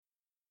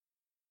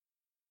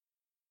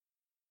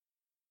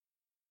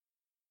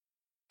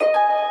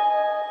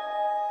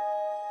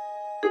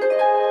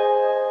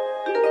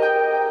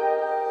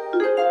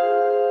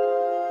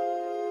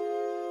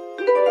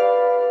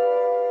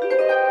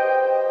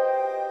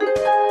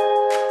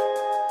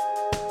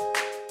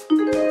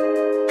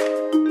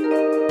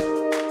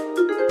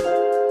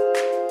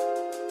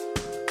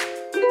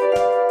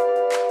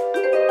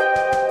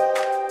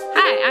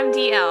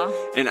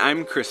And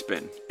I'm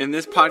Crispin. In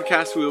this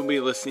podcast, we will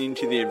be listening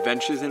to the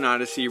Adventures in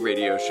Odyssey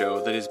radio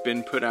show that has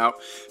been put out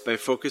by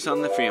Focus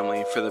on the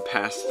Family for the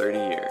past 30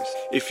 years.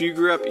 If you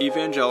grew up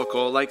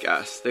evangelical like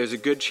us, there's a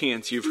good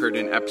chance you've heard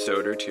an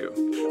episode or two.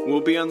 We'll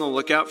be on the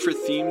lookout for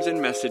themes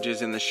and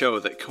messages in the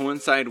show that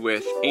coincide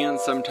with and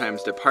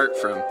sometimes depart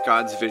from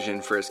God's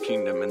vision for His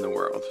kingdom in the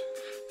world.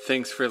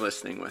 Thanks for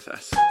listening with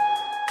us.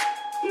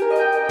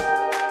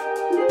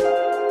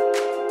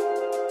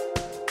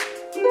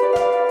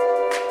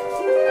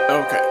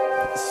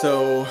 Okay,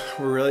 so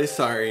we're really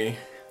sorry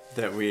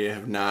that we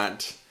have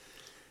not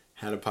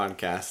had a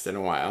podcast in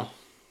a while.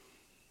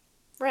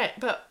 Right,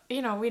 but,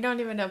 we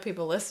don't even know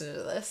people listen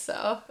to this,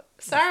 so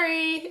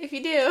sorry if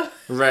you do.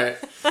 Right.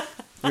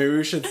 Maybe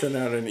we should send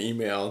out an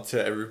email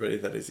to everybody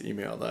that has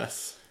emailed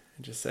us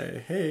and just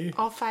say, hey.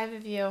 All 5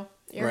 of you.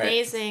 You're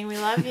amazing. We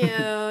love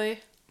you.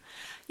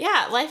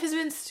 Yeah, life has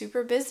been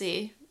super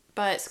busy,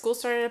 but school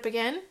started up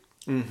again.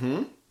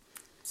 Mm-hmm.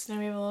 So now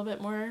we have a little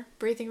bit more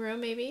breathing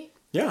room, maybe.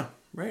 Yeah,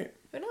 right.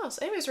 Who knows?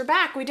 Anyways, we're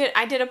back.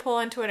 I did a poll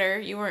on Twitter.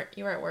 You weren't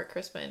at work,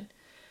 Crispin.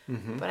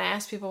 Mm-hmm. But I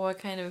asked people what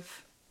kind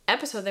of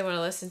episode they want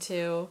to listen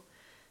to,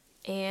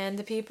 and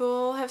the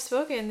people have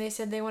spoken. They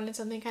said they wanted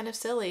something kind of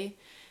silly.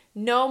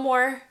 No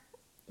more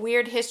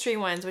weird history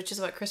ones, which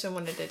is what Crispin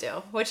wanted to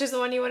do. Which is the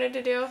one you wanted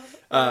to do?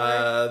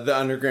 The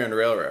Underground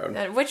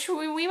Railroad. Which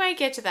we might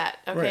get to that,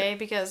 okay? Right.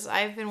 Because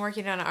I've been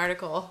working on an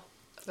article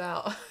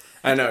about...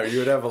 I know, you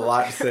would have a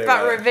lot to say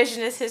about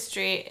revisionist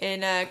history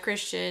in a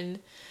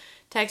Christian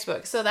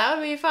textbook. So that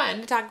would be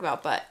fun to talk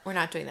about, but we're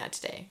not doing that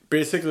today.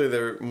 Basically,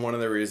 one of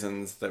the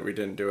reasons that we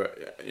didn't do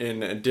it,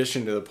 in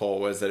addition to the poll,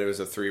 was that it was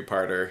a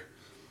 3-parter.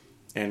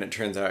 And it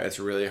turns out it's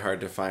really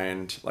hard to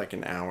find like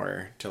an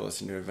hour to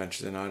listen to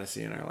Adventures in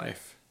Odyssey in our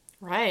life.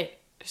 Right.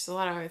 There's a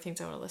lot of other things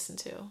I want to listen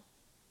to.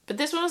 But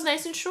this one was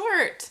nice and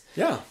short.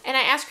 Yeah. And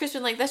I asked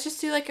Crispin, let's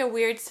just do a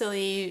weird,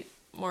 silly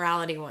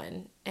morality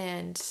one.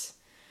 And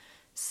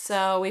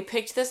so we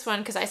picked this one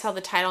because I saw the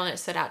title and it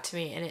stood out to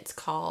me. And it's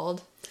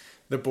called...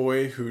 The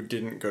Boy Who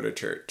Didn't Go to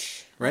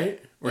Church,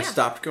 right? Or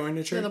stopped going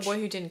to church? No, The Boy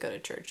Who Didn't Go to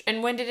Church.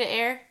 And when did it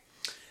air?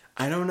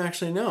 I don't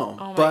actually know.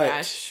 Oh my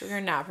gosh,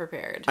 we're not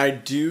prepared. I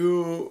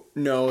do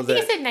know that... I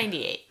think it said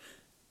 98.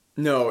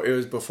 No, it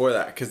was before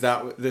that, because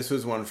this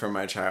was one from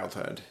my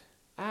childhood.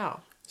 Oh.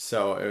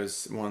 So it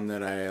was one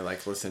that I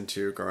listened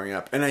to growing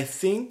up. And I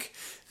think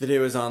that it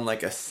was on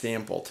a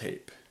sample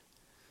tape.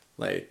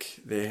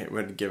 They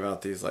would give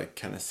out these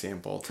kind of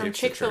sample tapes from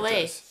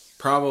Chick-fil-A.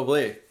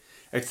 Probably.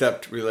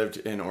 Except we lived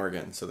in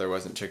Oregon, so there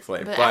wasn't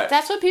Chick-fil-A. But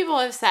that's what people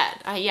have said.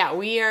 Yeah,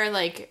 we are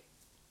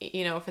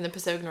from the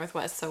Pacific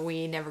Northwest, so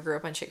we never grew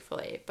up on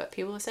Chick-fil-A. But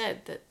people have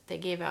said that they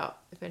gave out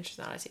Adventures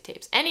in Odyssey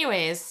tapes.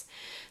 Anyways,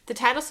 the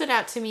title stood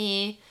out to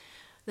me.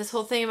 This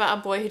whole thing about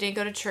a boy who didn't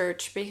go to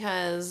church,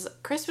 because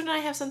Crispin and I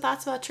have some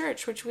thoughts about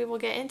church, which we will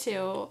get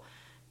into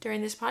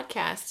during this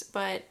podcast.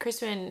 But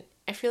Crispin,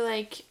 I feel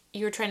like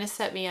you were trying to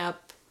set me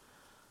up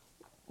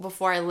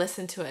before I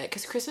listen to it,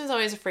 because Crispin's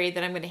always afraid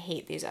that I'm going to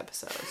hate these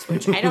episodes,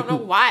 which I don't know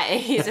why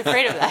he's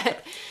afraid of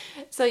that.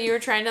 So you were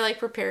trying to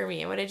prepare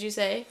me. What did you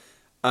say?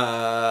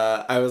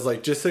 I was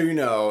just so you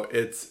know,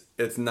 it's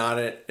not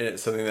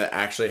it's something that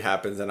actually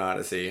happens in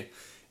Odyssey.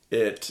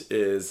 It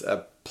is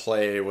a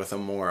play with a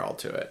moral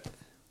to it.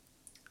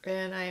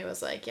 And I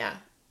was yeah,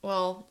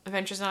 well,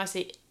 Adventures in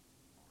Odyssey,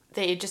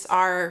 they just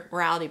are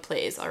morality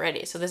plays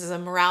already. So this is a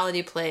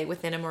morality play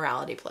within a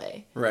morality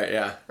play. Right,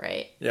 yeah.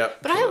 Right?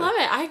 Yep. But totally. I love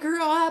it. I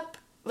grew up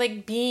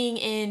being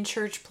in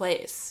church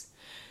plays.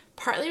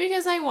 Partly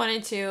because I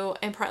wanted to,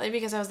 and partly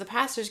because I was the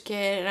pastor's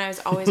kid and I was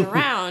always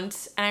around.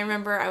 And I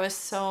remember I was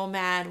so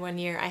mad one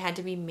year. I had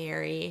to be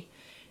Mary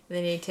in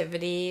the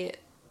nativity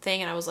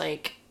thing. And I was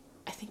I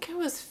think I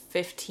was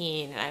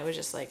 15. And I was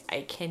just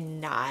I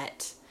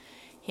cannot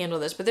handle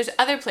this. But there's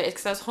other plays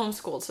because I was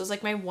homeschooled. So it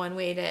was my one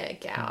way to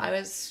get out. I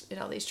was in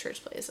all these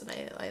church plays and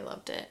I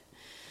loved it.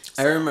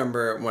 So. I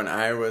remember when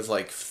I was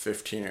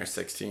 15 or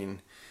 16,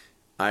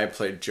 I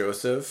played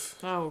Joseph.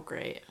 Oh,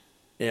 great.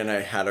 And I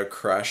had a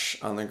crush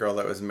on the girl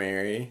that was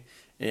Mary.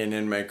 And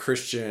in my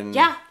Christian...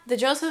 Yeah, the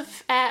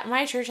Joseph at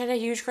my church had a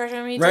huge crush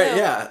on me, too. Right,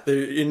 yeah.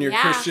 In your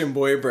Christian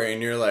boy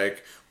brain, you're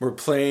we're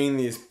playing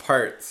these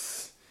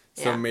parts.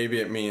 So maybe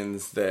it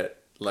means that,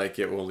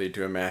 it will lead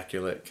to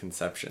Immaculate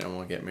Conception and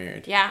we'll get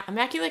married. Yeah,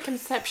 Immaculate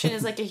Conception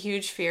is, a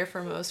huge fear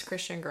for most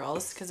Christian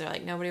girls. Because they're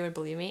nobody would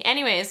believe me.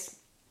 Anyways,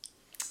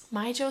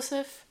 my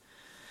Joseph,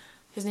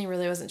 his name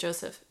really wasn't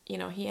Joseph.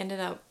 He ended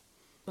up,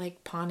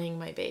 pawning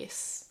my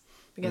base.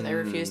 Because I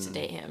refused to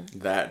date him.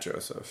 That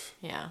Joseph.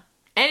 Yeah.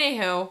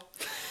 Anywho,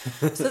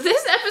 so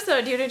this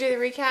episode, do you want to do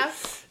the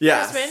recap?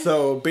 Yeah,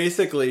 so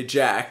basically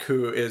Jack,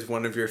 who is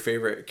one of your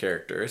favorite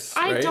characters,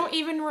 I right? don't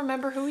even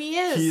remember who he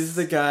is. He's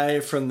the guy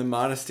from the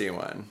Modesty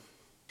one.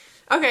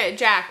 Okay,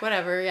 Jack,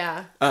 whatever,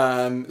 yeah.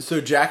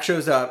 So Jack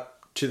shows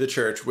up to the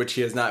church, which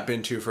he has not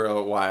been to for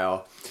a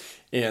while,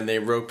 and they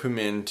rope him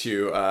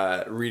into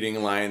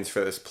reading lines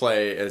for this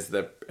play as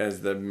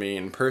the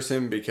main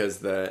person because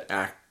the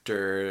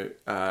actor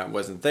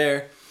wasn't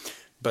there.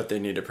 but they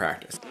need to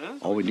practice.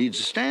 All we need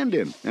is a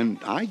stand-in, and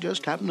I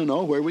just happen to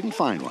know where we can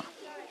find one.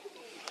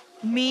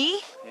 Me?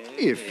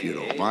 If you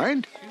don't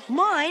mind.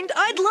 Mind?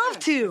 I'd love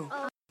to.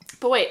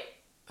 But wait,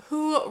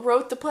 who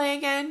wrote the play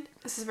again?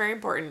 This is very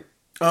important.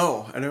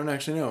 Oh, I don't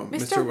actually know.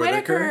 Mr.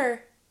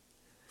 Whitaker.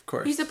 Of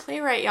course. He's a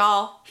playwright,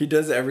 y'all. He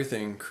does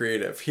everything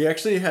creative. He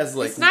actually has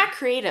like... It's not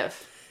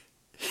creative.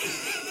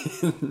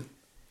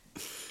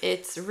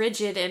 It's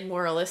rigid and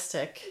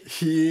moralistic.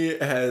 He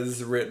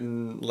has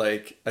written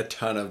like a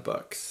ton of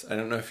books. I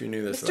don't know if you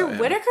knew this about him. Mr.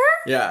 Whitaker?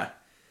 Yeah.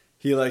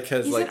 He like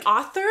has He's like an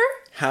author?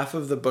 half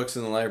of the books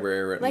in the library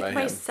are written by Like him.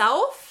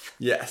 myself?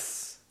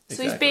 Yes.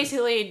 So he's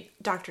basically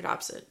Dr.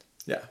 Dobson.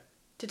 Yeah.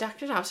 Did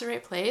Dr. Dobson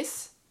write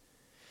plays?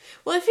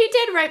 Well, if he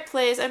did write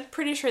plays, I'm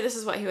pretty sure this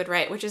is what he would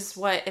write, which is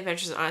what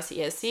Adventures in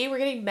Odyssey is. See, we're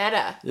getting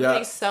meta. We're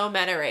getting so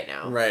meta right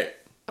now. Right.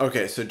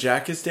 Okay, so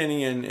Jack is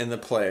standing in the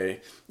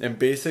play, and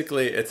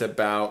basically it's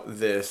about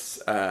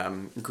this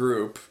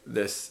group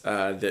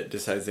that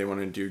decides they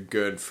want to do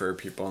good for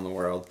people in the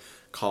world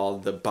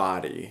called the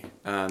Body.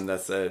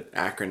 That's an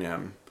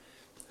acronym.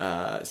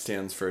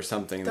 Stands for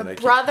something The that I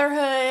can't...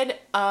 Brotherhood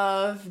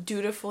of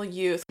Dutiful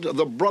Youth.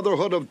 The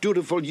Brotherhood of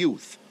Dutiful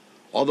Youth,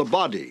 or the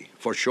Body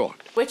for short.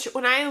 Which,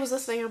 when I was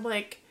listening, I'm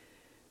like,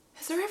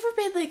 has there ever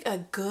been like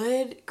a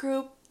good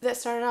group that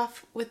started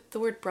off with the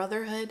word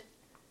brotherhood?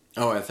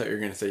 Oh, I thought you were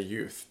going to say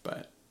youth,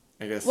 but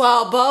I guess...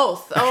 Well,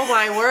 both. Oh,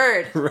 my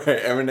word.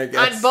 Right, I mean, I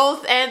guess... On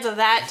both ends of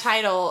that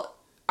title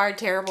are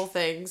terrible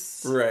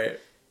things. Right.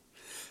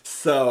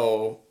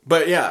 So,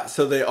 but yeah,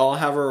 so they all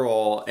have a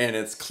role, and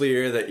it's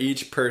clear that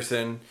each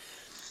person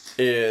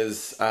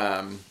is,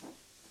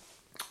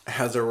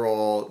 has a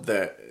role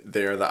that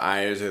they're the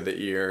eyes or the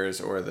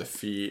ears or the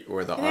feet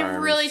or the And they arms.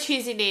 have really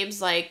cheesy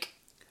names like...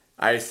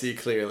 I see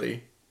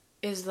clearly.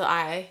 Is the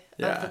eye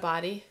Yeah. of the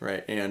body.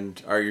 Right, and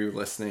are you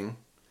listening?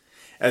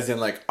 As in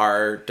like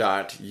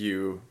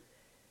R.U.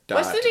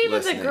 What's the name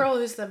listening. of the girl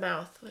who's the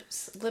mouth?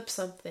 What's lip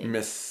something?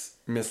 Miss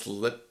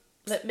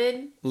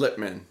Lipman?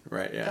 Lipman,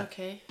 right, yeah.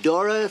 Okay.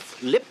 Doris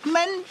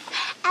Lipman?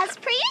 As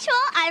per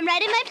usual, I'm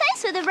right in my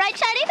place with a bright,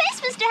 shiny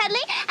face, Mr.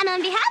 Headley. And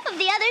on behalf of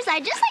the others,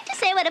 I'd just like to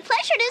say what a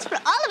pleasure it is for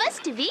all of us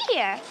to be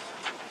here.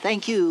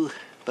 Thank you,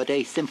 but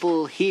a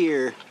simple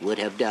here would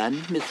have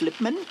done, Miss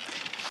Lipman.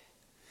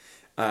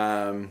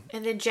 And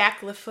then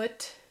Jack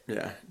Lafoot.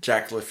 Yeah,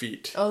 Jack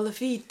Lafitte. Oh,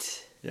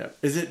 Lafitte. Yeah.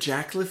 Is it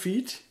Jack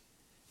Lafitte?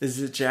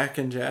 Is it Jack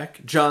and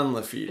Jack? John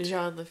Lafitte.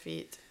 Jean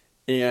Lafitte.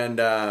 And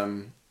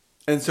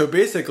so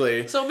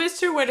basically... So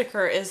Mr.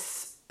 Whitaker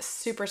is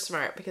super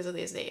smart because of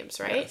these names,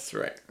 right? Yes,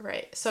 right.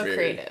 Right. So Very,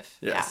 creative.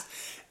 yes.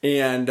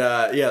 Yeah. And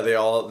they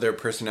all, their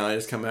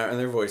personalities come out in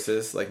their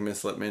voices. Like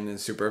Miss Lipman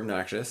is super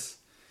obnoxious.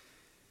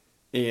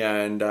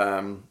 And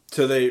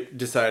so they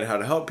decide how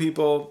to help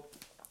people.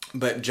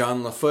 But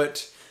John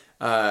Lafoot...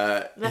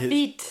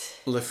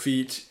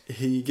 Lafitte,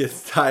 he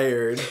gets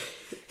tired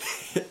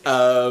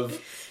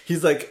of...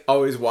 He's like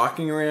always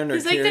walking around or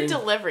He's like carrying... the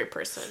delivery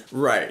person.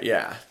 Right,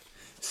 yeah.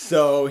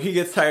 So he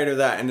gets tired of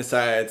that and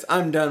decides,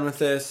 I'm done with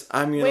this.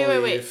 I'm going to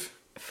leave. Wait.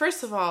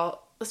 First of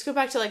all, let's go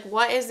back to like,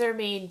 what is their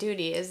main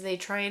duty? Is they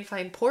try and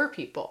find poor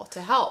people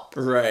to help.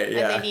 Right,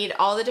 yeah. And they need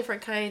all the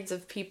different kinds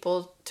of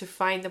people to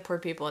find the poor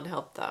people and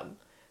help them,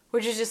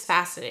 which is just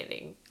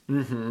fascinating.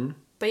 Mm-hmm.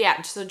 But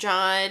yeah, so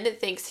John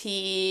thinks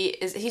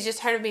he's just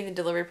tired of being the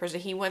delivery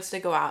person. He wants to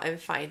go out and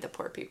find the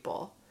poor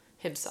people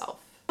himself.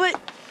 But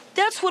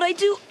that's what I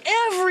do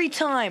every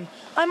time.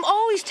 I'm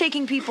always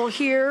taking people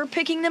here,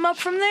 picking them up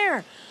from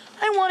there.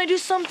 I want to do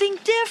something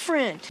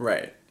different.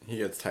 Right. He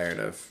gets tired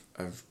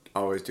of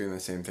always doing the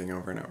same thing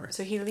over and over.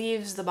 So he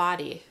leaves the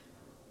body.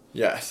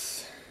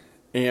 Yes.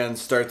 And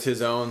starts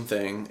his own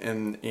thing.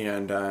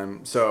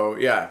 And so,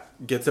 yeah,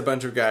 gets a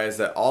bunch of guys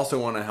that also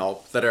want to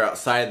help, that are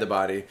outside the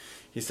body.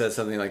 He says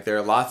something like, there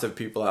are lots of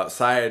people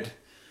outside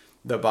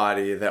the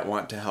body that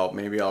want to help.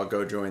 Maybe I'll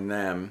go join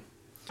them.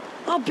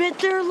 I'll bet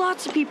there are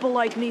lots of people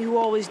like me who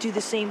always do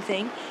the same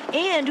thing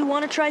and who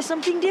want to try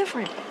something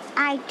different.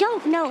 I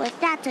don't know if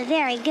that's a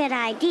very good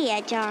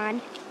idea,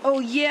 John. Oh,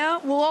 yeah?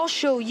 Well, I'll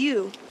show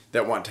you.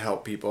 That want to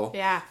help people.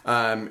 Yeah.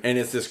 And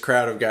it's this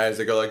crowd of guys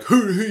that go like,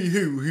 hoo, hoo,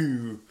 hoo,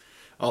 hoo,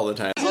 all the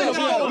time.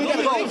 Oh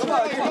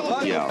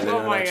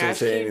my gosh,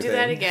 can you do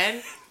that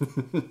again?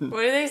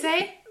 What do they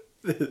say?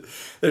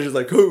 They're just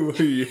like, hoo,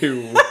 hoo,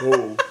 hoo,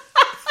 hoo.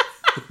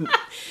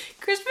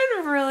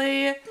 Crispin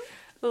really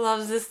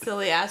loves the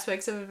silly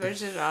aspects of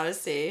Adventures in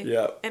Odyssey.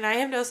 Yep. And I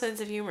have no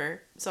sense of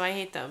humor, so I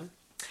hate them.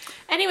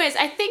 Anyways,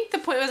 I think the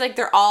point was like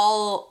they're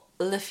all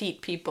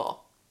Lafitte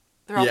people.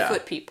 They're all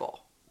foot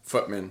people.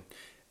 Footmen.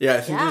 Yeah,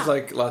 I think Yeah. there's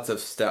like lots of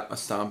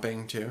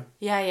stomping too.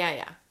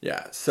 Yeah.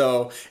 Yeah,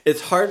 so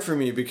it's hard for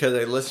me because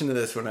I listened to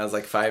this when I was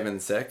like 5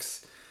 and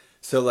 6.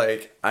 So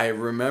like I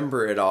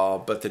remember it all,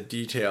 but the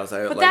details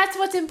But that's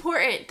what's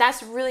important.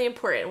 That's really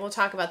important. We'll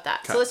talk about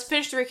that. Okay. So let's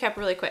finish the recap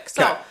really quick.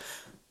 So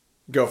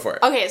Go for it.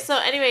 Okay, so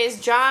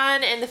anyways,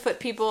 John and the foot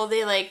people,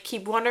 they like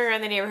keep wandering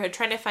around the neighborhood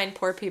trying to find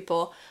poor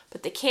people,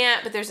 but they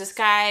can't. But there's this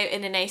guy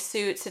in a nice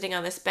suit sitting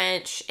on this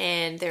bench,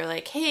 and they're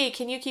like, hey,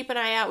 can you keep an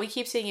eye out? We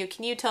keep seeing you.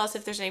 Can you tell us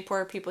if there's any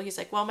poor people? He's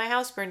like, well, my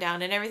house burned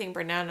down and everything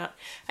burned down.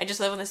 I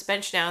just live on this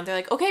bench now. And they're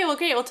like, okay, well,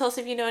 great. Well, tell us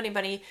if you know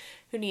anybody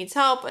who needs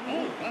help.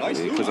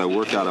 Because I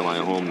work out of my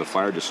home, the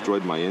fire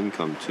destroyed my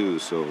income too,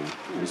 so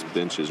this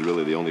bench is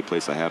really the only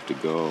place I have to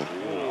go.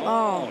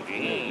 Oh.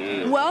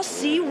 Well,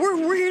 see, we're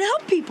here to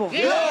help people.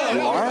 You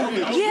are?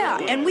 Yeah,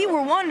 and we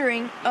were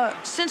wondering,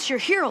 since you're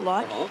here a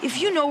lot, if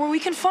you know where we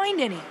can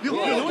find any.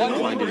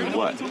 Finding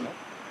what?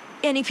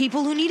 Any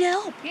people who need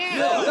help.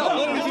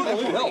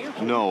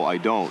 No, I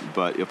don't,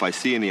 but if I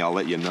see any, I'll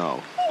let you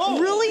know.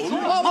 Really?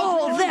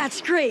 Oh,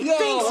 that's great.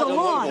 Thanks a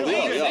lot.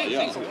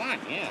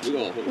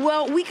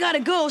 Well, we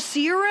gotta go.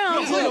 See you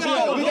around.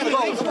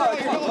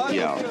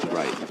 Yeah,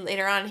 right.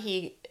 Later on,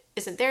 he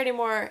isn't there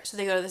anymore, so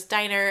they go to this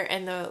diner,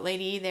 and the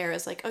lady there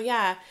is like, oh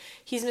yeah,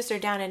 he's Mr.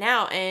 Down and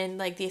Out, and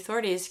like the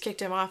authorities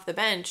kicked him off the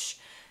bench,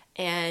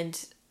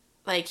 and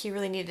like he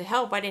really needed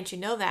help. Why didn't you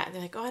know that? And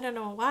they're like, oh, I don't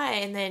know why.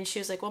 And then she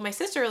was like, well, my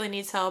sister really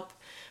needs help,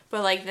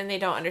 but like then they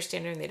don't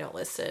understand her and they don't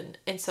listen.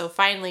 And so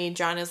finally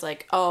John is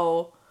like,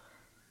 oh,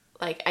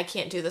 like I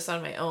can't do this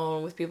on my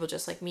own with people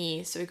just like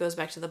me. So he goes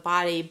back to the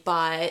body,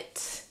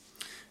 but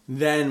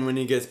Then when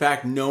he gets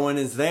back, no one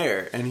is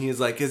there, and he's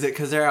like, is it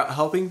because they're out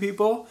helping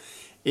people?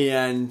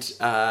 And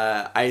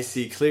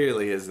Icy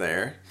clearly is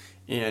there,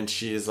 and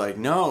she's like,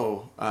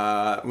 no,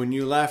 when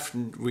you left,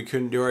 we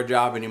couldn't do our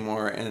job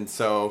anymore, and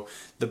so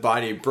the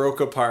body broke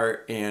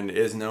apart and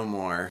is no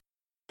more.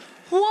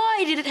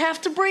 Why did it have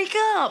to break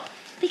up?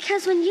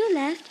 Because when you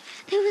left,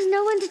 there was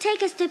no one to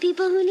take us to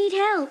people who need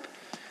help.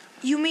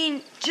 You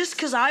mean just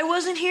 'cause I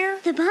wasn't here?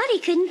 The body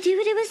couldn't do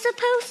what it was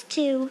supposed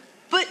to.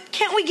 But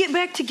can't we get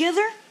back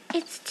together?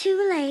 It's too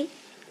late.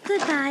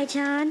 Goodbye,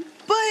 John.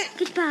 But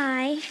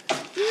Goodbye.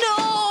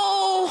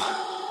 no!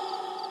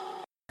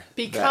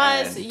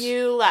 because The end.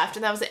 you left,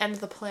 and that was the end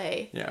of the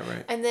play. Yeah,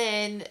 right. And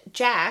then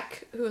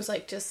Jack, who was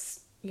like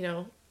just, you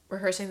know,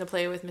 rehearsing the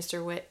play with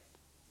Mr.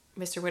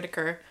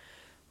 Whitaker,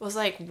 was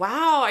like,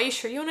 wow, are you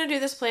sure you want to do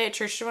this play at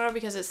church tomorrow?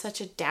 Because it's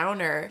such a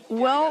downer.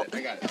 Well,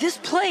 this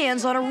play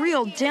ends on a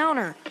real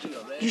downer.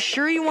 You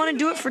sure you want to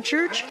do it for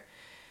church?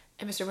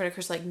 And Mr.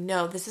 Whitaker's like,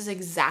 no, this is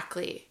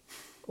exactly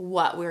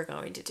what we're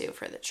going to do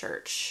for the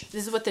church.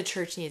 This is what the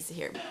church needs to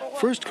hear.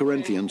 1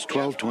 Corinthians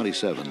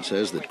 12:27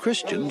 says that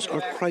Christians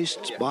are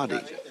Christ's body.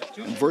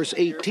 And verse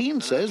 18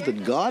 says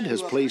that God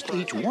has placed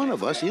each one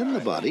of us in the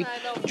body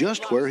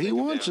just where he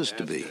wants us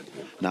to be.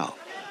 Now,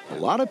 a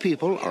lot of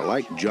people are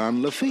like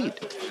John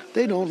Lafitte.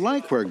 They don't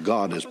like where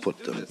God has put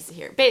them.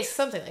 Here, basically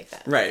something like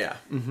that. Right, yeah.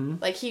 Mm-hmm.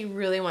 Like he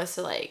really wants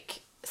to like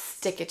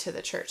stick it to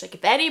the church. Like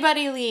if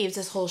anybody leaves,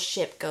 this whole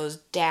ship goes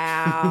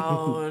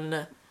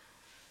down.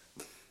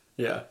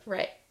 Yeah,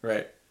 Right.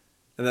 right.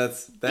 And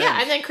that's that. Yeah,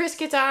 and then Chris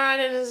gets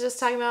on and is just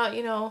talking about,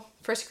 1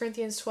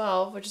 Corinthians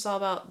 12, which is all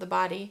about the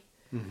body.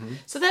 Mm-hmm.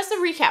 So that's the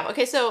recap.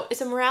 Okay, so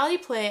it's a morality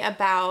play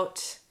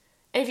about,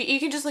 and if you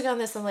can just look on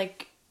this on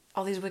like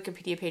all these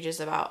Wikipedia pages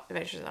about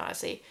Adventures in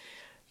Odyssey.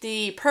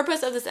 The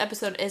purpose of this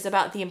episode is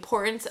about the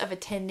importance of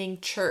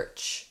attending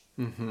church.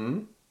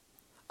 Mm-hmm.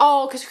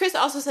 Oh, because Chris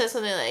also says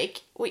something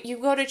like, you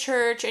go to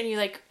church and you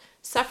like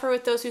suffer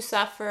with those who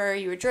suffer,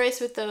 you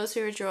rejoice with those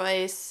who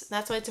rejoice.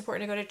 That's why it's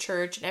important to go to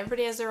church, and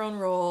everybody has their own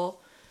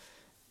role.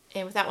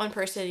 And with that one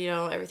person,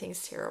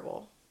 everything's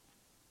terrible.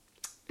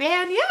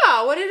 And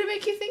yeah, what did it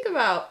make you think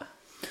about?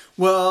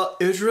 Well,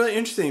 it was really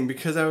interesting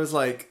because I was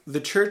like,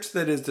 the church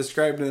that is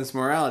described in this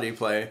morality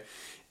play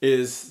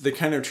is the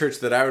kind of church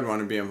that I would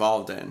want to be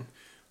involved in.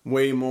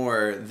 Way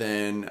more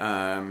than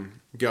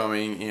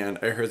going, and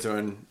I heard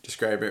someone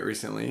describe it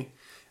recently,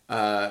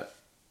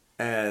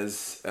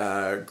 as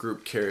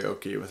group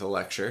karaoke with a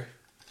lecture.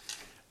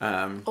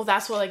 Oh,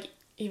 that's what like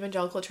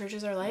evangelical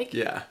churches are like?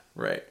 Yeah,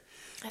 right.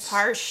 That's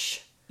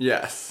harsh.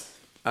 Yes.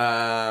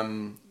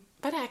 But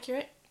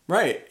accurate.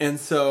 Right. And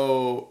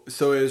so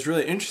it was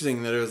really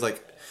interesting that it was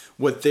like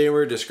what they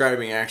were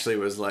describing actually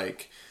was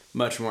like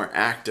much more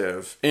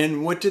active.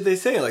 And what did they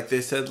say? Like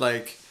they said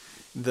like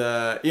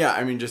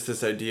just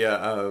this idea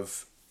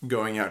of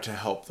going out to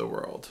help the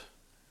world.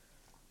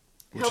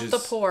 Help the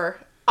poor.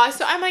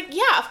 So I'm like,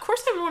 yeah, of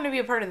course I want to be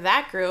a part of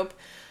that group.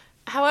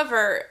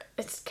 However,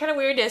 it's kind of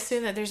weird to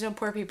assume that there's no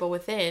poor people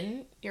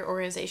within your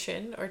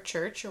organization or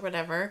church or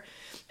whatever.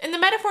 And the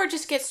metaphor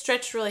just gets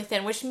stretched really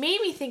thin, which made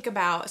me think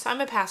about, so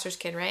I'm a pastor's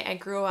kid, right? I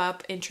grew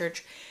up in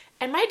church.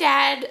 And my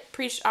dad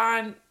preached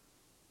on,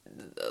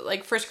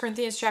 like, 1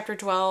 Corinthians chapter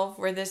 12,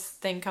 where this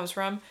thing comes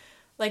from,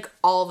 like,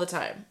 all the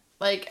time.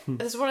 Like,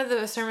 this is one of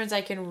the sermons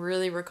I can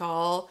really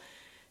recall.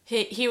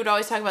 He would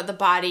always talk about the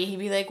body. He'd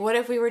be like, what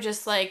if we were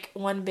just, like,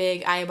 one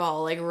big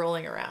eyeball, like,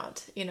 rolling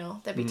around?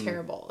 That'd be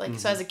terrible. Like,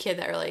 so as a kid,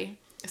 that really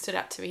stood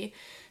out to me.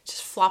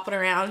 Just flopping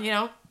around,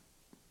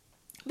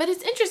 But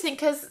it's interesting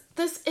because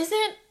this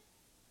isn't,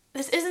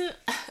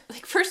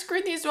 like, 1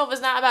 Corinthians 12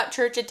 is not about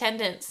church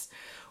attendance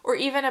or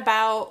even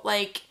about,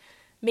 like,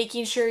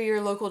 making sure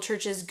your local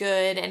church is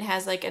good and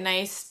has like a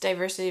nice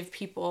diversity of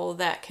people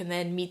that can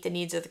then meet the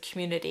needs of the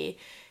community.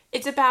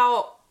 It's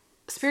about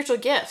spiritual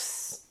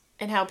gifts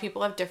and how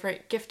people have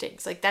different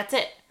giftings. Like, that's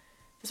it.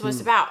 That's what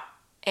it's about.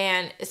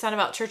 And it's not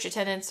about church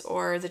attendance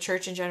or the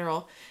church in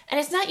general. And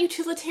it's not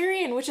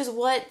utilitarian, which is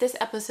what this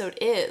episode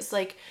is.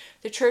 Like,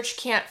 the church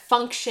can't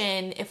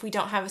function if we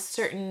don't have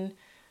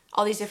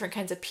all these different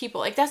kinds of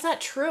people. Like, that's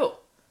not true.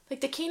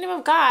 Like, the kingdom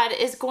of God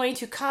is going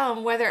to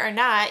come whether or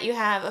not you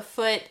have a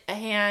foot, a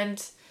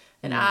hand,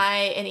 an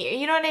eye, an ear.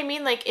 You know what I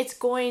mean? Like, it's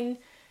going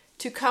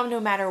to come no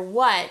matter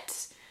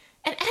what.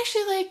 And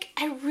actually, like,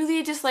 I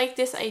really just like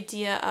this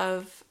idea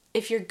of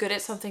if you're good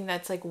at something,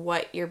 that's like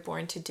what you're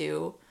born to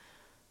do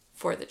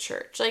for the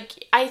church.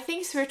 Like, I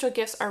think spiritual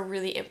gifts are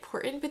really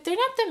important, but they're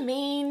not the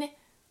main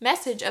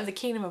message of the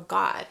kingdom of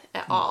God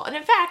at all. And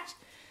in fact,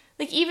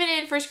 like, even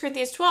in 1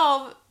 Corinthians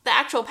 12, the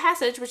actual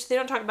passage, which they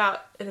don't talk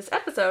about in this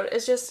episode,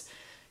 is just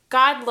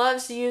God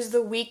loves to use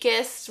the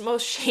weakest,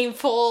 most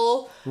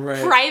shameful,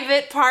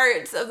 private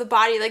parts of the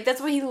body. Like,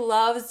 that's what he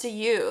loves to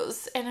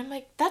use. And I'm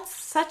like, that's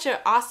such an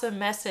awesome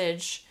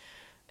message.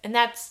 And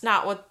that's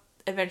not what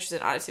Adventures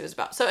in Odyssey was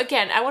about. So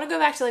again, I want to go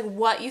back to like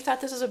what you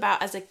thought this was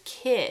about as a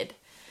kid,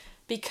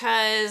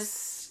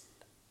 because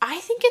I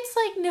think it's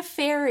like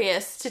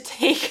nefarious to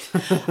take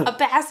a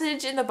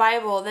passage in the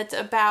Bible that's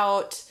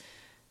about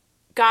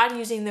God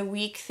using the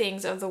weak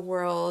things of the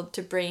world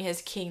to bring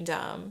his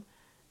kingdom,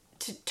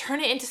 to turn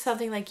it into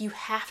something like you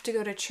have to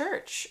go to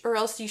church or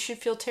else you should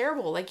feel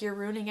terrible, like you're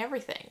ruining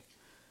everything.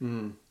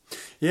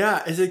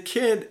 Yeah, as a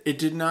kid, it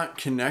did not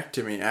connect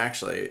to me,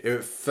 actually.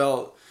 It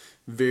felt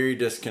very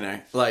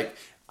disconnect. Like,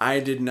 I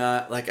did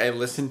not, like, I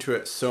listened to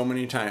it so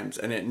many times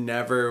and it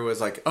never was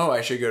like, oh,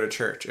 I should go to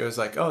church. It was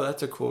like, oh,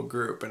 that's a cool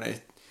group, and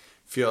I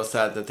feel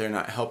sad that they're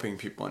not helping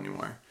people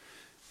anymore.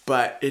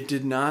 But it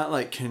did not,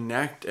 like,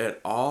 connect at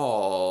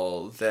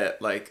all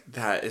that, like,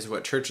 that is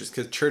what church is.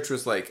 Because church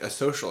was, like, a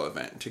social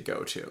event to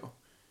go to.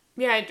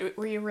 Yeah,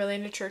 were you really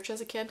into church as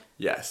a kid?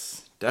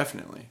 Yes,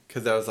 definitely.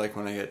 Because that was, like,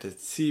 when I got to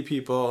see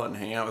people and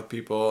hang out with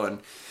people.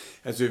 And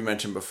as we've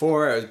mentioned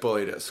before, I was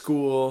bullied at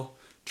school.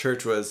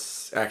 Church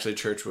was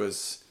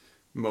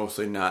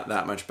mostly not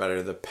that much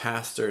better. The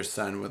pastor's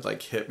son would,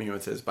 like, hit me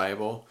with his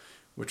Bible,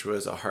 which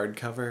was a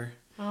hardcover.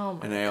 Oh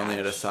my And I only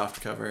had a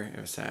soft cover. It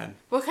was sad.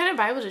 What kind of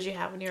Bible did you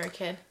have when you were a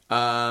kid?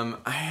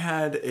 I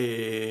had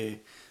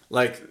it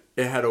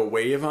had a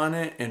wave on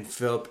it, and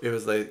it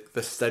was like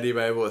the study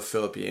Bible with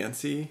Philip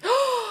Yancey.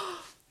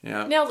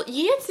 Yeah. Now,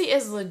 Yancey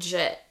is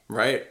legit.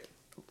 Right.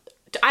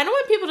 I don't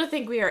want people to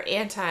think we are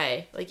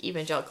anti, like,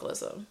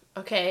 evangelicalism,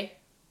 okay?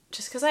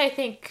 Just because I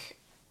think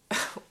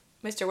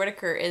Mr.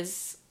 Whitaker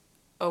is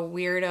a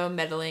weirdo,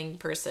 meddling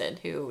person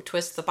who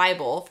twists the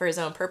Bible for his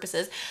own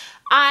purposes.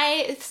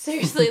 I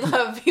seriously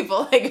love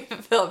people like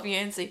Philip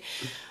Yancey.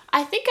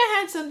 I think I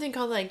had something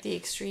called, like, the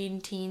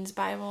Extreme Teens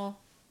Bible.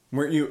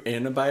 Weren't you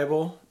in a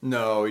Bible?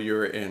 No, you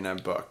were in a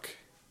book.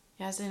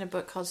 Yeah, I was in a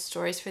book called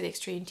Stories for the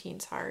Extreme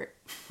Teen's Heart.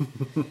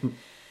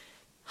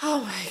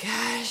 Oh my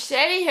gosh.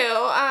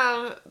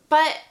 Anywho,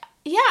 but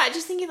yeah,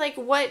 just thinking, like,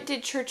 what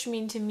did church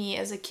mean to me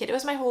as a kid? It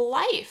was my whole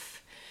life.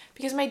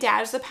 Because my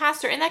dad is the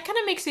pastor. And that kind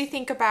of makes me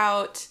think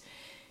about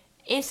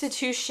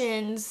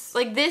institutions.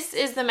 Like, this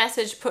is the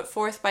message put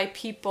forth by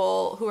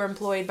people who are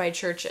employed by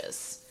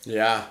churches.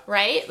 Yeah.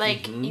 Right?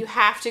 Like, you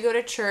have to go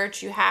to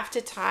church. You have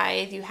to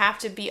tithe. You have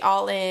to be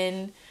all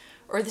in.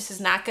 Or this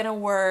is not going to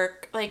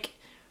work. Like,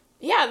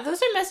 yeah,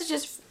 those are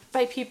messages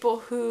by people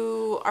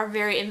who are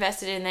very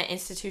invested in that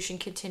institution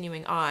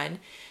continuing on.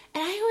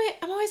 And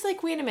I'm always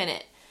like, wait a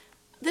minute.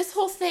 This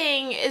whole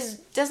thing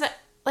doesn't,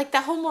 like,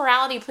 that whole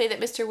morality play that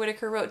Mr.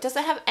 Whitaker wrote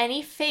doesn't have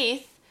any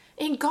faith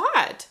in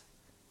God.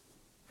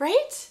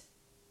 Right?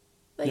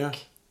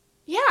 Like,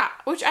 yeah,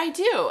 which I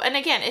do. And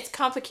again, it's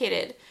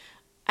complicated.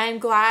 I'm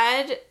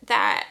glad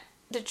that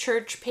the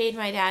church paid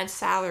my dad's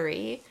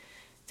salary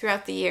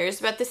throughout the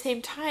years. But at the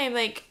same time,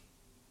 like,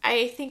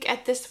 I think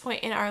at this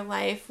point in our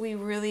life, we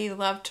really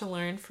love to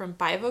learn from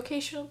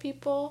bivocational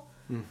people.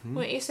 Mm-hmm.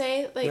 Wouldn't you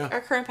say? Like,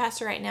 our current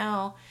pastor right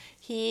now,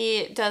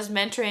 he does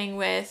mentoring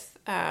with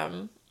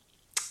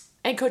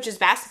and coaches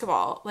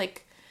basketball,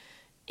 like,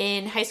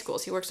 in high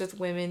schools. He works with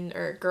women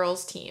or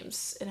girls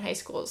teams in high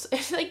schools.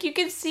 And, like, you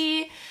can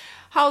see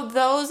how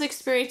those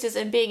experiences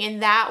and being in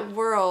that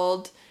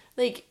world,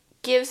 like,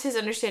 gives his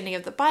understanding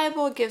of the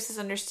Bible, gives his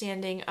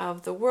understanding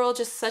of the world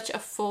just such a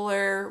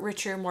fuller,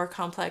 richer, more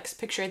complex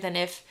picture than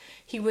if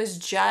he was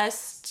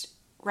just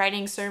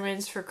writing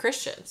sermons for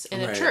Christians in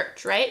a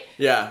church, right?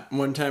 Yeah.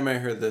 One time I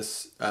heard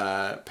this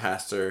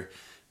pastor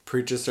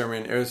preach a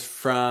sermon. It was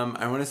from,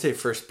 I want to say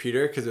 1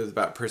 Peter, because it was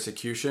about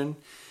persecution.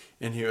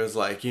 And he was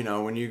like, you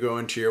know, when you go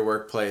into your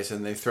workplace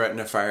and they threaten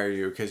to fire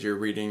you because you're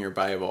reading your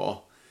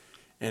Bible.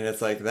 And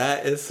it's like,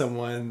 that is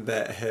someone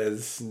that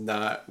has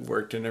not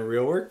worked in a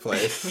real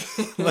workplace.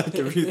 Like,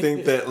 if you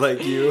think that,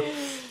 like, you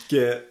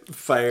get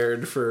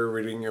fired for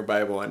reading your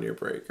Bible on your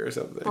break or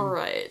something.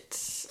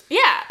 Right.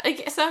 Yeah.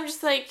 Like, so I'm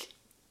just like,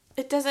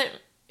 it doesn't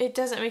make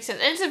sense.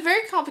 And it's a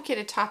very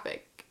complicated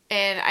topic.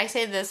 And I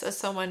say this as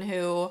someone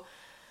who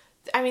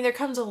I mean, there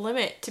comes a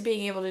limit to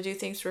being able to do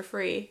things for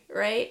free,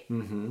 right?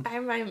 Mm-hmm.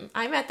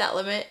 I'm at that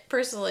limit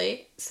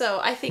personally. So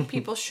I think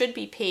people should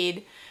be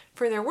paid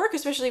for their work,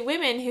 especially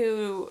women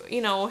who,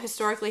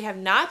 historically have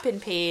not been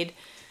paid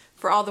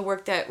for all the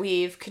work that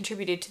we've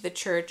contributed to the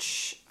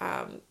church,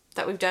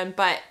 that we've done.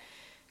 But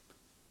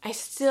I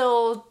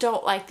still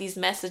don't like these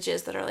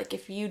messages that are like,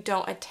 if you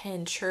don't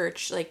attend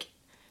church, like,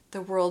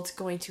 the world's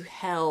going to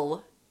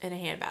hell in a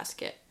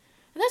handbasket.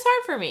 And that's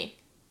hard for me.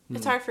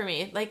 It's hard for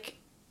me. Like,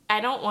 I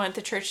don't want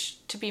the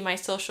church to be my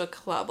social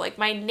club. Like,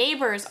 my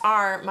neighbors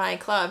are my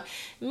club.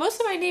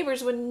 Most of my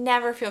neighbors would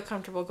never feel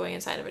comfortable going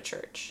inside of a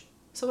church.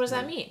 So what does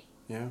that mean?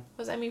 Yeah. What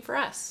does that mean for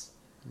us?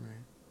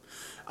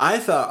 I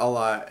thought a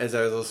lot as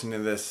I was listening to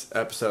this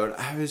episode.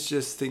 I was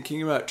just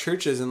thinking about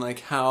churches and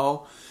like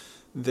how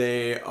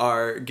they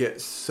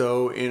get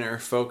so inner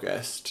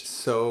focused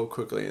so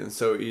quickly and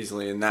so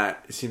easily, and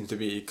that seems to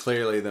be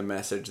clearly the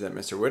message that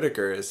Mr.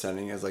 Whitaker is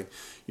sending, is like,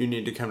 you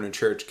need to come to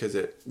church because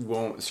it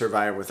won't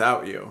survive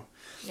without you.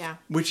 Yeah.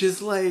 Which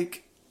is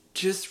like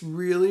just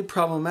really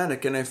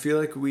problematic, and I feel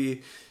like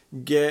we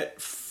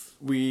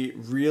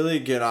really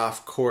get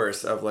off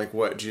course of like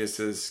what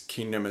Jesus'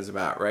 kingdom is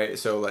about, right?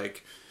 So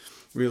like,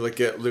 we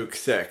look at Luke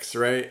 6,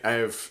 right?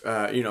 I've,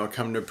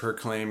 come to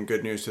proclaim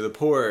good news to the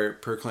poor,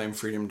 proclaim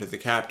freedom to the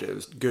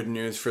captives, good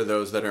news for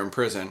those that are in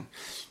prison.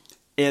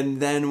 And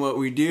then what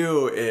we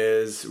do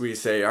is we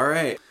say, all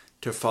right,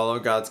 to follow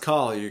God's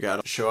call, you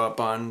got to show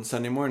up on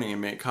Sunday morning and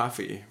make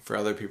coffee for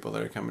other people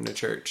that are coming to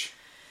church.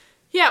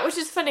 Yeah, which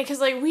is funny because,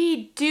 like,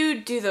 we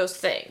do those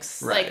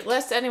things. Right. Like,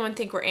 lest anyone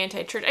think we're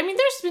anti-church. I mean,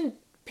 there's been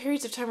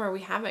periods of time where we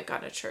haven't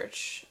gone to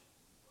church.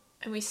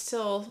 And it's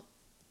still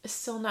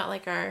not,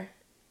 like, our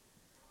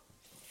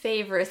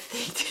favorite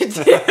thing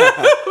to do.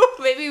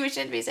 Maybe we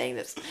shouldn't be saying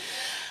this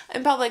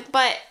in public,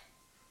 but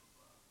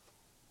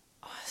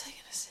what was I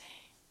going to say?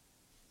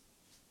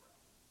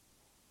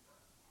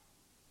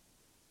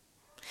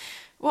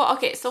 Well,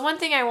 okay, so one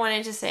thing I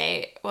wanted to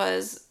say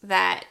was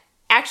that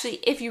actually,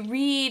 if you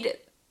read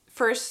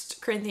 1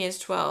 Corinthians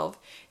 12,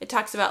 it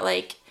talks about,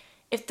 like,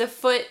 if the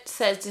foot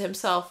says to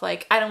himself,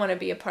 like, I don't want to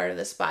be a part of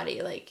this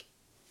body, like,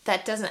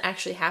 that doesn't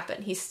actually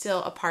happen. He's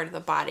still a part of the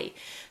body.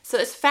 So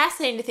it's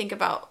fascinating to think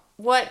about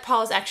what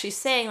Paul is actually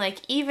saying. Like,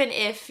 even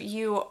if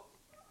you,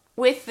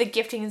 with the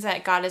giftings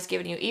that God has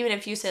given you, even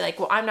if you say, like,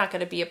 well, I'm not going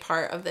to be a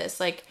part of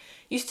this, like,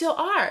 you still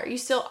are. You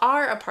still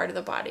are a part of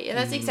the body. And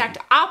that's the exact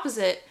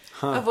opposite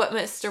of what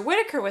Mr.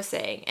 Whitaker was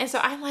saying. And so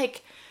I'm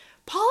like,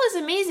 Paul is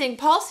amazing.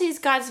 Paul sees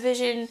God's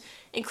vision,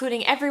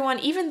 including everyone,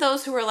 even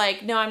those who are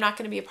like, no, I'm not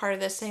going to be a part of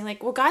this, saying,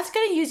 like, well, God's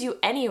going to use you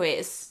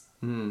anyways,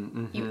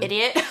 you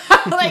idiot.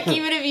 Like,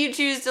 even if you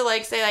choose to,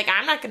 like, say, like,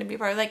 I'm not going to be a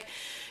part of it, like,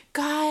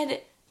 God,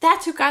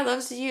 that's who God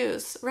loves to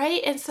use,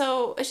 right? And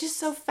so it's just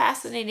so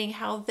fascinating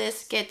how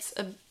this gets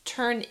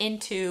turned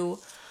into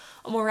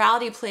a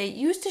morality play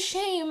used to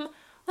shame,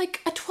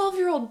 like, a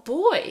 12-year-old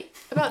boy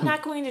about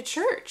not going to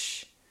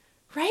church,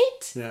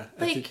 right? Yeah,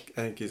 like,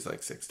 I think he's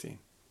like 16.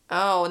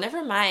 Oh,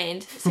 never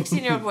mind.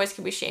 16-year-old boys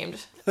can be shamed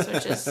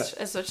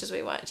as much as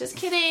we want. Just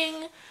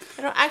kidding.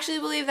 I don't actually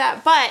believe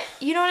that, but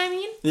you know what I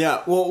mean?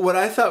 Yeah, well, what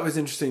I thought was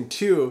interesting,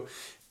 too,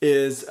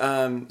 is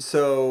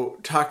so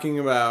talking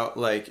about,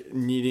 like,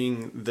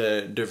 needing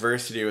the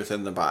diversity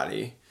within the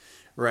body,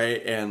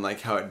 right? And,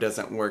 like, how it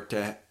doesn't work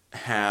to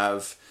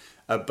have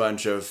a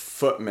bunch of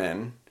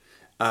footmen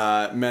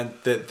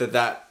meant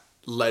that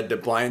led to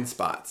blind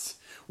spots,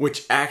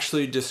 which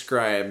actually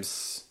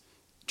describes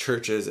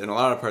churches in a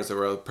lot of parts of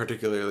the world,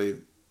 particularly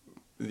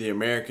the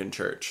American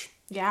church.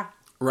 Yeah.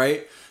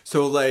 Right?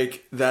 So,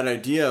 like, that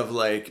idea of,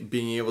 like,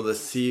 being able to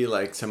see,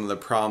 like, some of the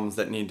problems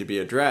that need to be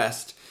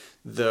addressed,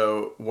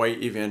 the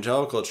white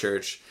evangelical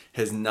church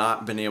has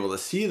not been able to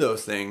see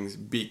those things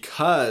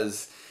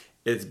because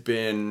it's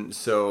been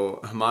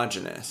so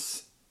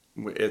homogenous.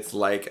 It's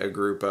like a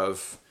group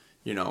of,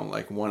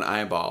 like one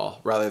eyeball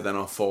rather than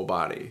a full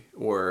body,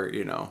 or,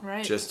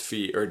 right, just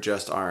feet or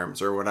just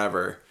arms or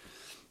whatever.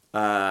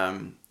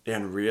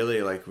 And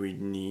really, like, we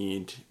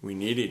need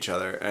each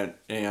other,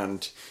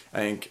 and I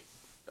think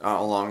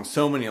along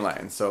so many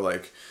lines. So,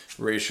 like,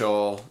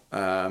 racial,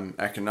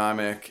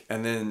 economic,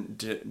 and then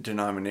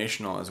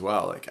denominational as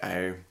well. Like,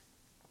 I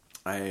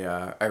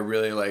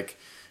really like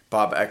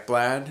Bob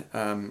Ekblad.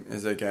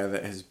 Is a guy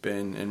that has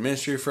been in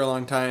ministry for a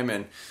long time,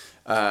 and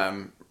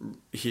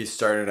he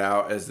started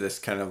out as this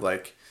kind of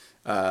like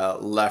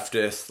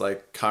leftist,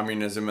 like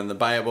communism in the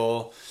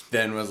Bible.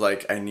 Then was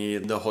like, I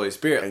need the Holy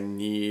Spirit. I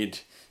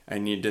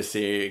need to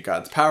see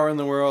God's power in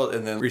the world.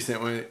 And then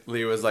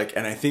recently was like,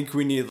 and I think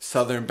we need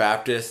Southern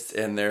Baptists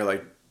and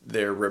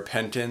their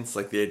repentance,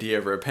 like the idea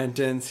of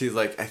repentance. He's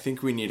like, I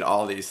think we need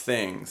all these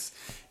things.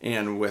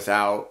 And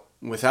without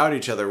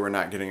each other, we're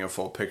not getting a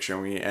full picture.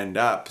 And we end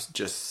up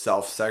just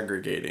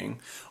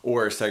self-segregating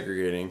or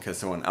segregating because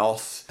someone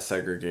else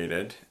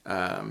segregated,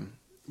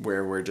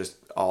 where we're just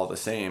all the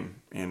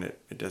same, and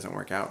it doesn't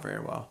work out very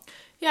well.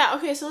 Yeah,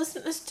 okay, so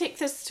let's take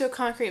this to a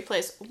concrete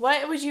place.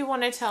 What would you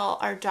want to tell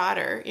our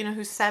daughter,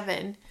 who's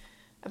 7,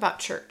 about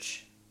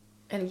church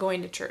and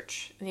going to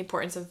church and the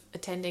importance of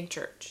attending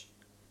church?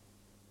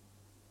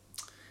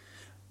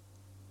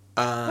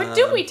 What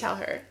do we tell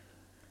her?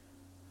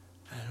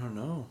 I don't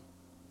know.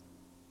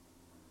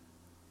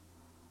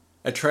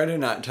 I try to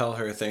not tell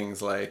her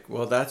things like,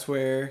 well, that's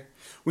where...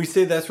 We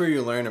say that's where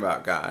you learn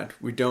about God.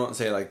 We don't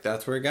say, like,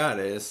 that's where God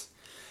is.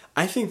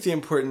 I think the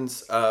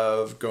importance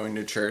of going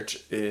to church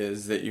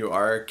is that you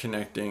are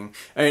connecting.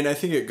 I mean, I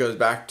think it goes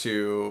back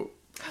to...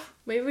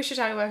 Maybe we should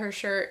talk about her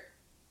shirt.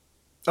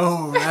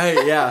 Oh,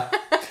 right, yeah.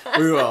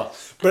 We will.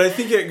 But I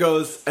think it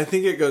goes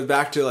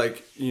back to,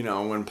 like, you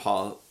know, when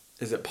Paul...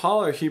 Is it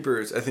Paul or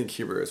Hebrews? I think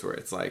Hebrews, where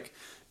it's like,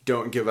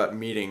 don't give up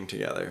meeting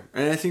together.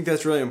 And I think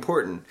that's really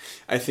important.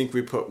 I think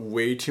we put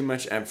way too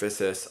much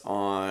emphasis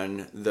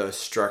on the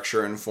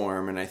structure and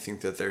form, and I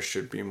think that there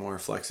should be more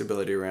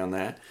flexibility around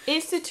that.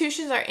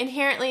 Institutions are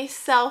inherently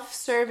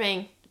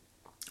self-serving.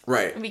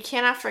 Right. We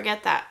cannot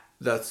forget that.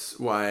 That's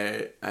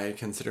why I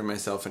consider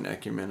myself an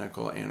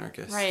ecumenical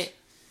anarchist. Right.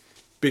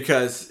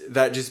 Because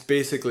that just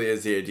basically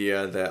is the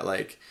idea that,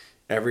 like,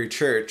 every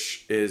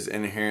church is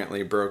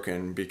inherently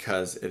broken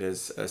because it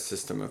is a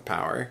system of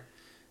power.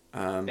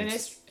 And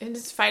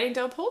it's fighting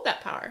to uphold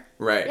that power.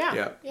 Right.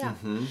 Yeah.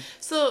 Mm-hmm.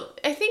 So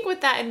I think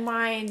with that in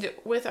mind,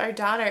 with our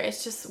daughter,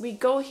 it's just we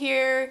go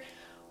here.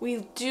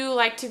 We do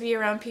like to be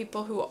around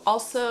people who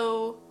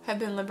also have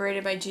been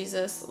liberated by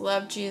Jesus,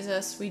 love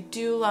Jesus. We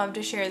do love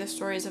to share the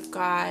stories of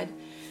God.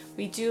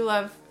 We do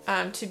love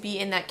to be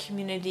in that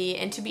community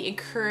and to be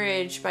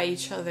encouraged by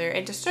each other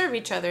and to serve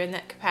each other in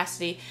that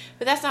capacity.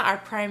 But that's not our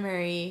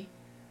primary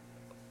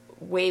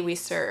way we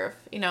serve.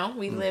 You know,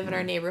 we live in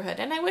our neighborhood,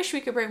 and I wish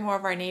we could bring more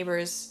of our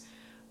neighbors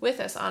with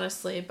us,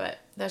 honestly, but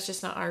that's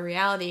just not our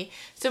reality.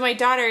 So my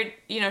daughter,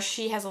 you know,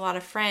 she has a lot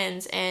of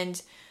friends,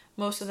 and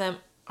most of them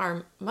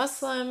are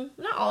Muslim.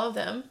 Not all of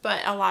them,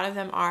 but a lot of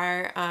them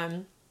are.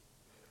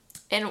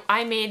 And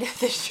I made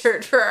this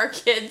shirt for our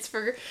kids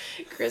for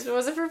Christmas.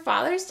 Was it for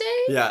Father's Day?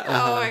 Yeah.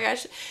 Uh-huh. Oh my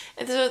gosh.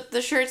 And so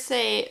the shirts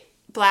say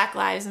Black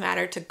Lives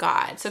Matter to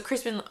God. So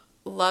Crispin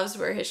loves to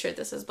wear his shirt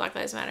that says Black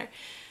Lives Matter.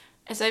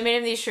 And so I made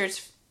him these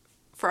shirts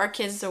for our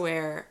kids to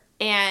wear.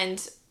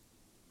 And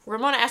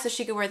Ramona asked if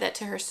she could wear that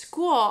to her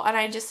school. And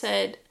I just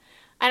said,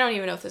 I don't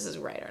even know if this is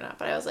right or not.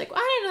 But I was like,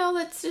 well, I don't know.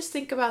 Let's just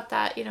think about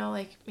that. You know,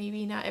 like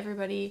maybe not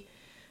everybody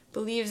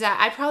believes that.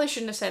 I probably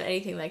shouldn't have said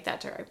anything like that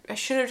to her. I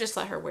should have just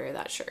let her wear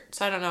that shirt.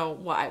 So I don't know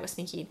what I was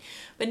thinking.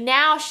 But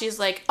now she's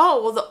like,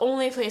 oh, well, the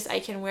only place I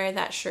can wear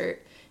that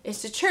shirt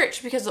is to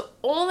church, because the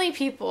only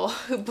people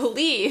who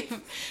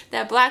believe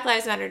that Black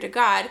Lives Matter to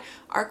God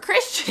are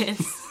Christians.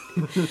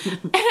 And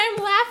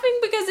I'm laughing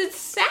because it's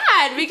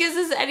sad, because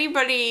as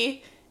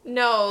anybody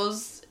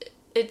knows,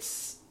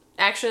 it's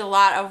actually a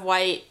lot of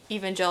white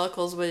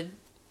evangelicals would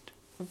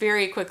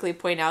very quickly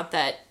point out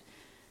that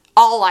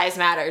all lives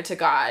matter to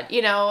God,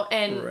 you know?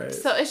 And right.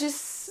 So it's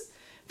just,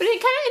 but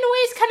it kind of, in a way,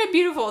 it's kind of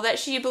beautiful that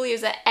she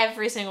believes that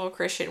every single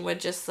Christian would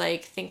just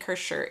like think her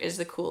shirt is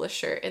the coolest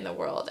shirt in the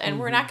world. And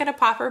we're not going to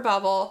pop her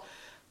bubble.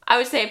 I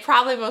would say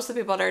probably most of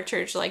the people at our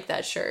church like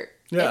that shirt.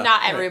 Yeah, and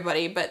not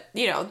everybody, but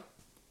you know,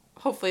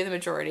 hopefully the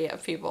majority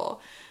of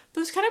people.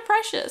 But it's kind of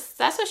precious.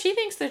 That's what she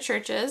thinks the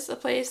church is, a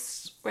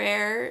place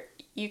where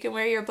you can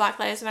wear your Black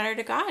Lives Matter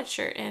to God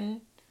shirt, and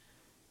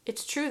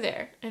it's true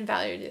there and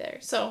valued there.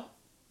 So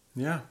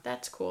yeah,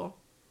 that's cool.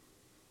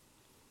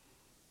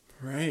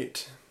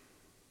 Right.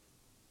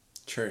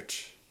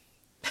 Church.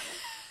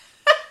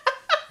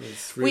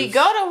 We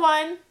go to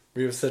one.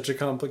 We have such a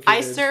complicated...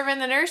 I serve in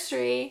the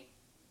nursery,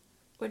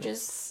 which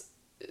is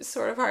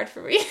sort of hard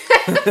for me.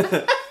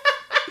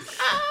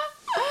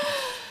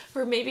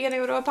 We're maybe going to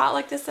go to a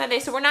potluck this Sunday,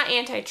 so we're not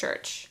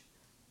anti-church.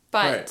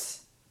 But right.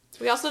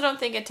 We also don't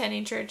think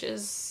attending church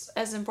is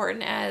as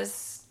important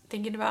as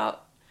thinking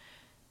about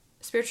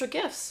spiritual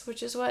gifts,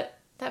 which is what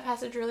that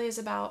passage really is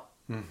about.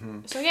 Mm-hmm.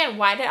 So again,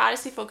 why did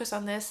Odyssey focus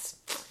on this?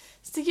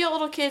 It's to get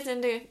little kids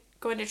into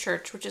going to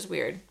church, which is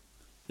weird.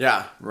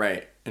 Yeah,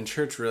 right. And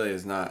church really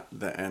is not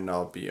the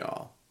end-all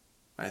be-all,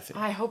 I think.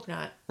 I hope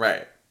not.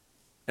 Right.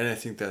 And I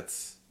think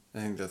that's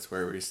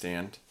where we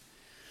stand.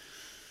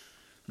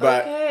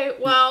 But, okay,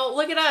 well,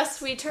 look at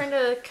us. We turned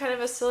a kind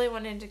of a silly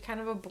one into kind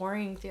of a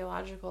boring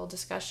theological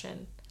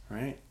discussion.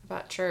 Right.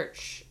 About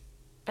church.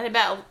 And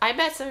I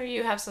bet some of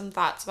you have some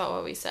thoughts about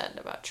what we said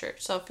about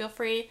church. So feel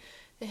free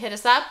to hit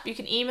us up. You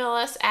can email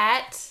us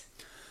at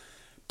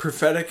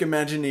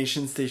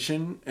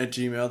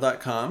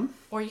propheticimaginationsstation@gmail.com.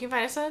 Or you can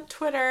find us on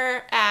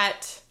Twitter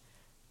at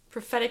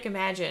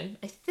propheticimagine,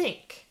 I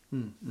think.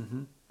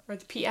 Mm-hmm. Or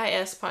the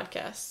PIS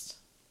podcast.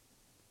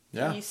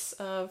 Yeah. Piece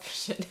of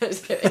shit. No,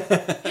 just kidding.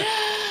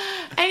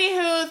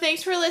 Anywho,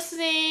 thanks for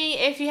listening.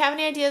 If you have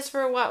any ideas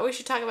for what we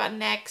should talk about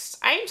next,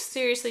 I'm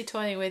seriously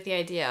toying with the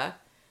idea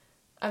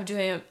of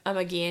doing a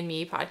McGee and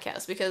Me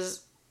podcast,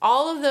 because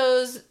all of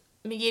those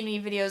McGee and Me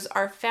videos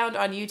are found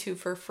on YouTube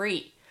for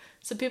free.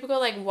 So people go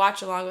like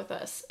watch along with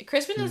us.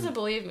 Crispin doesn't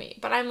believe me,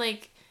 but I'm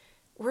like,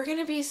 we're going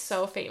to be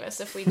so famous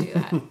if we do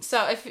that.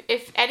 So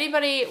if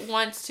anybody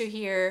wants to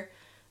hear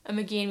a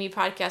McGee and Me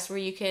podcast where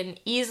you can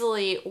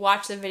easily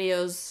watch the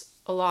videos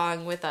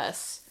along with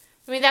us.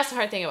 I mean, that's the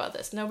hard thing about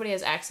this. Nobody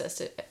has access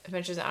to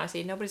Adventures in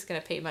Odyssey. Nobody's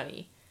going to pay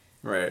money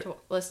Right. to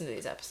listen to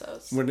these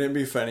episodes. Wouldn't it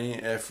be funny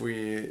if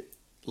we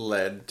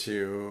led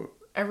to...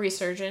 A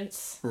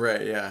resurgence.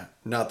 Right, yeah.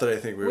 Not that I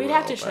think we would. We'd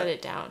have to shut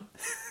it down.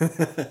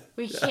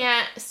 We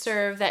can't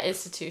serve that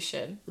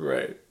institution.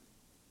 Right.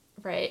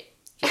 Right.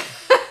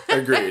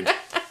 Agreed.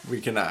 We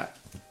cannot.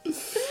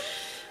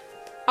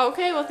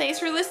 Okay, well, thanks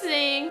for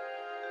listening.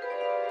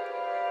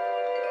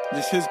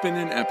 This has been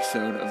an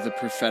episode of the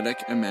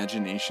Prophetic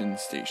Imagination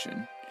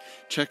Station.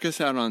 Check us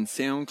out on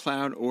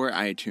SoundCloud or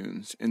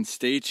iTunes, and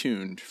stay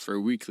tuned for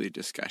weekly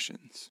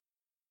discussions.